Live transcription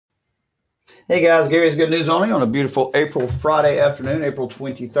Hey guys, Gary's Good News Only on a beautiful Friday afternoon, April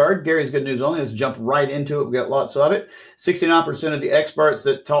 23rd. Gary's Good News Only. Let's jump right into it. We got lots of it. 69% of the experts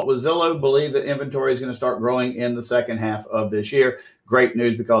that talked with Zillow believe that inventory is going to start growing in the second half of this year. Great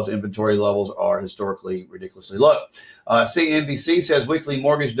news because inventory levels are historically ridiculously low. CNBC says weekly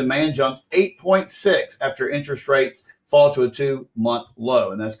mortgage demand jumps 8.6 after interest rates fall to a 2-month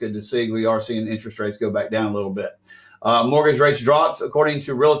low. And that's good to see. We are seeing interest rates go back down a little bit. Mortgage rates dropped. According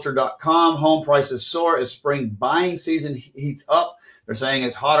to Realtor.com, home prices soar as spring buying season heats up. They're saying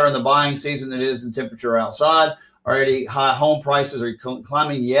it's hotter in the buying season than it is in temperature outside. Already high home prices are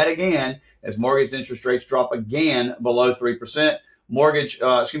climbing yet again as mortgage interest rates drop again below 3%.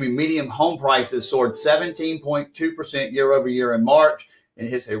 Median home prices soared 17.2% year over year in March and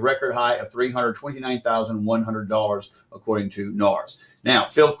hits a record high of $329,100 according to NARS. Now,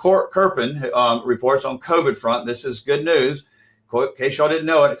 Phil Kerpen reports on COVID front. This is good news. In case y'all didn't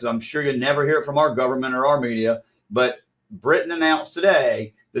know it, because I'm sure you never hear it from our government or our media, but Britain announced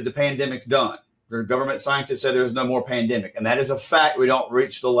today that the pandemic's done. Their government scientists said there's no more pandemic, and that is a fact. We don't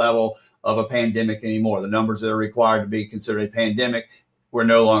reach the level of a pandemic anymore. The numbers that are required to be considered a pandemic, we're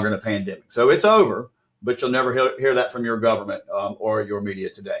no longer in a pandemic. So it's over, but you'll never hear that from your government or your media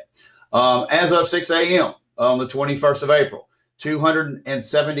today. As of 6 a.m. on the 21st of April,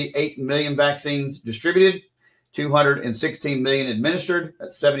 278 million vaccines distributed, 216 million administered.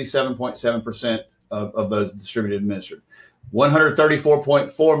 That's 77.7% of those distributed and administered.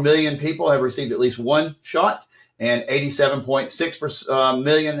 134.4 million people have received at least one shot, and 87.6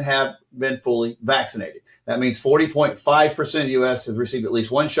 million have been fully vaccinated. That means 40.5% of the U.S. has received at least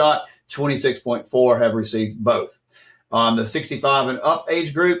one shot, 26.4 have received both. The 65 and up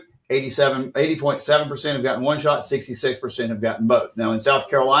age group, 80.7% have gotten one shot, 66% have gotten both. Now in South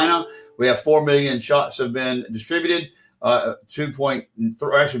Carolina, we have 4 million shots have been distributed. About 3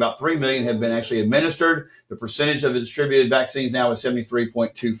 million have been actually administered. The percentage of the distributed vaccines now is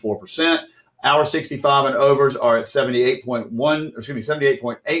 73.24%. Our 65 and overs are at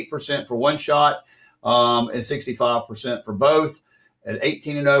 78.8% for one shot, and 65% for both. At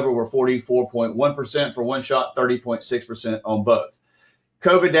 18 and over, we're 44.1% for one shot, 30.6% on both.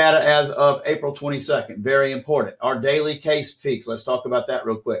 COVID data as of April 22nd, very important. Our daily case peaks, let's talk about that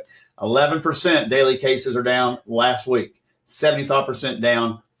real quick. 11% daily cases are down last week, 75%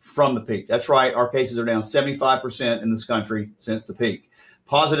 down from the peak. That's right, our cases are down 75% in this country since the peak.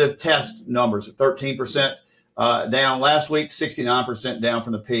 Positive test numbers, 13% down last week, 69% down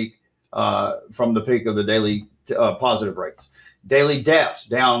from the peak of the daily positive rates. Daily deaths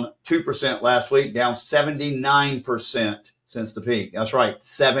down 2% last week, down 79% since the peak. That's right,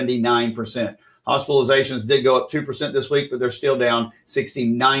 79%. Hospitalizations did go up 2% this week, but they're still down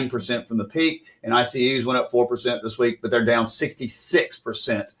 69% from the peak. And ICUs went up 4% this week, but they're down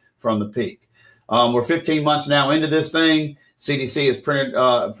 66% from the peak. We're 15 months now into this thing. CDC has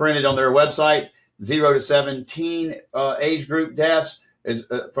printed on their website 0 to 17 age group deaths is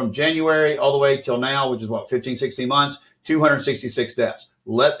from January all the way till now, which is 15, 16 months, 266 deaths.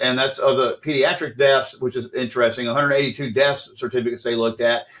 And that's of the pediatric deaths, which is interesting. 182 death certificates they looked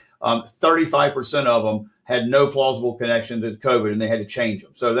at. 35% of them had no plausible connection to COVID, and they had to change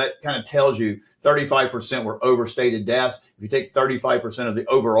them. So that kind of tells you 35% were overstated deaths. If you take 35% of the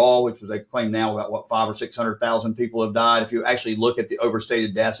overall, which was they claim now about 500,000 or 600,000 people have died. If you actually look at the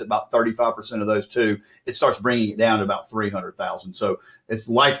overstated deaths, about 35% of those too, it starts bringing it down to about 300,000. So it's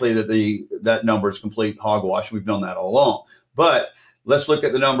likely that that number is complete hogwash. We've known that all along. But let's look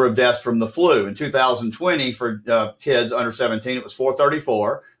at the number of deaths from the flu. In 2020, for kids under 17, it was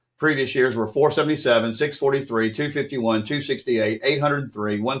 434. Previous years were 477, 643, 251, 268,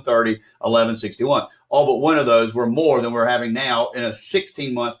 803, 130, 1161. All but one of those were more than we're having now in a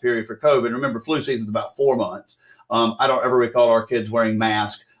 16-month period for COVID. Remember, flu season is about 4 months. I don't ever recall our kids wearing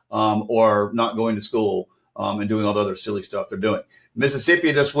masks or not going to school and doing all the other silly stuff they're doing.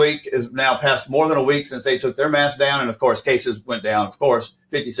 Mississippi this week is now past more than a week since they took their masks down. And of course, cases went down, of course,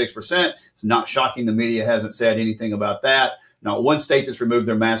 56%. It's not shocking. The media hasn't said anything about that. Not one state that's removed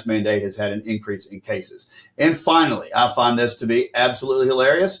their mask mandate has had an increase in cases. And finally, I find this to be absolutely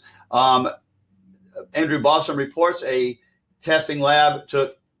hilarious. Andrew Bossom reports a testing lab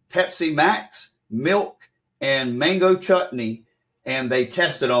took Pepsi Max, milk, and mango chutney, and they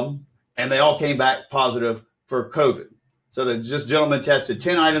tested them, and they all came back positive for COVID. So this gentleman tested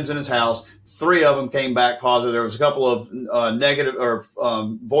 10 items in his house. 3 of them came back positive. There was a couple of negative or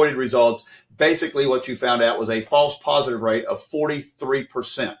voided results. Basically, what you found out was a false positive rate of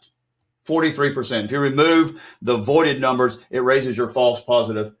 43%. 43%. If you remove the voided numbers, it raises your false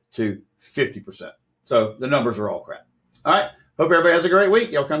positive to 50%. So the numbers are all crap. All right. Hope everybody has a great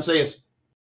week. Y'all come see us.